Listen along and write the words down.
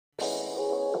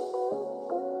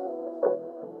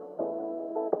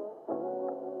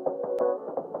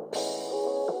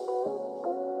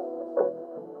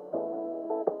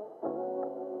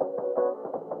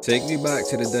Take me back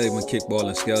to the day when kickball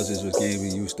and skells was games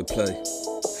we used to play.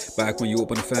 Back when you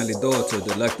opened the family door to a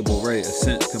delectable ray of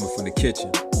scent coming from the kitchen.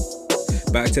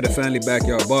 Back to the family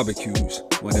backyard barbecues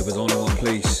when there was only one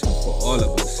place for all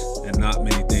of us and not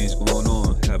many things going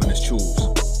on having us choose.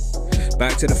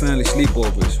 Back to the family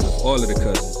sleepovers with all of the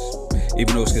cousins,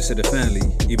 even those considered family,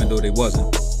 even though they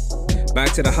wasn't.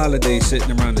 Back to the holidays sitting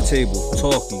around the table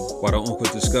talking while the uncles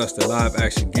discussed the live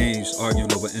action games, arguing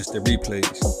over instant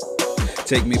replays.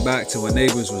 Take me back to when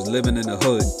neighbors was living in the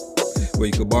hood, where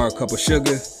you could borrow a cup of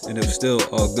sugar and it was still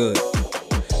all good.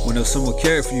 When there was someone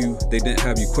cared for you, they didn't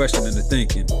have you questioning or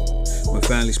thinking. When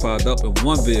families piled up in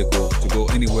one vehicle to go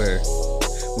anywhere.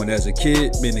 When as a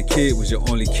kid, being a kid was your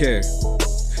only care.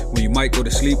 When you might go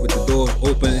to sleep with the door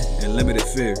open and limited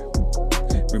fear.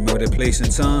 Remember that place and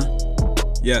time?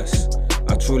 Yes,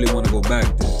 I truly want to go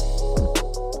back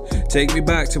there. Take me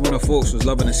back to when our folks was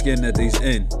loving the skin that they's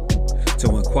in. To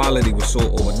when quality was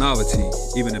sold over novelty,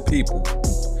 even in people.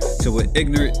 To when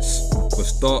ignorance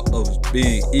was thought of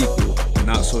being equal and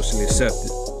not socially accepted.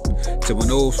 To when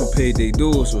those who paid their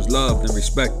dues was loved and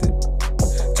respected.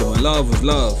 To when love was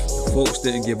love and folks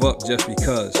didn't give up just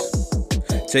because.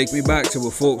 Take me back to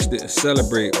when folks didn't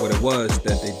celebrate what it was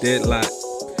that they did lack.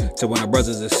 To when our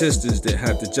brothers and sisters didn't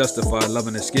have to justify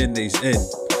loving the skin they's in,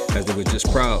 as they were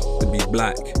just proud to be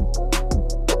black.